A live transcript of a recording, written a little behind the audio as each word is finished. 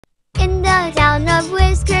In the town of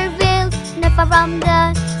Whiskerville, not far from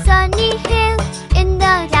the sunny hill. In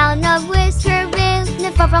the town of Whiskerville,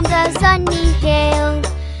 not far from the sunny hill,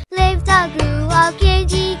 lived a crew of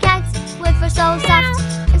kitty cats with fur so soft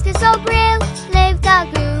and skin so real. Lived a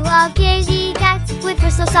crew of kitty cats with fur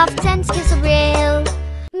so soft and skin so real.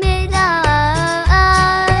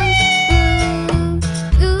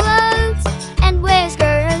 And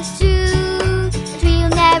whiskers too, the trio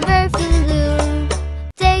never flew.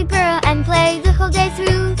 They burrow and play the whole day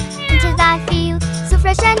through until I feel so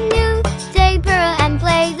fresh and new. They burrow and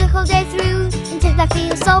play the whole day through until I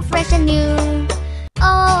feel so fresh and new.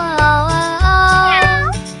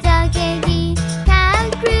 The kitty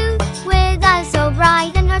cat crew with eyes so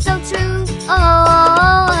bright and heart so true.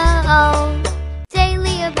 They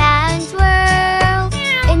live and twirl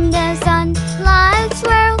in the sunlight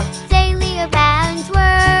swirl. They live and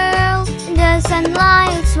twirl in the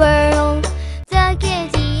sunlight swirl. The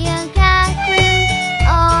kitty cat crew,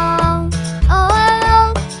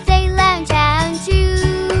 they lounge out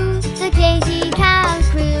too. The kitty cat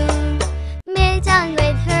crew, Midden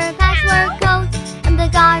with her patchwork coat and the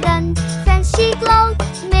garden fence she glowed.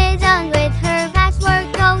 Midden with her patchwork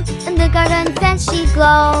coat and the garden fence she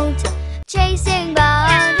glowed. Chasing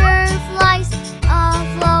butterflies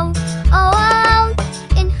afloat,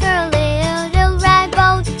 in her little red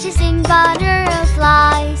boat. Chasing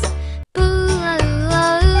butterflies.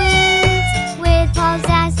 With paws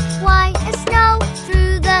as white as snow,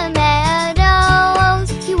 through the meadows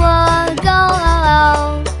he would go,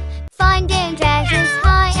 finding treasures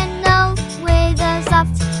high and low, with a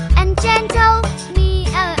soft and gentle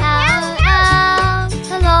meow.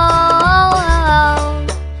 Hello,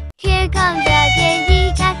 here comes the kitty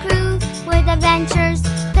cat crew with adventures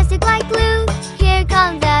that stick like glue. Here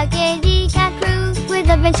comes the kitty cat crew with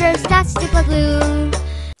adventures that stick like glue.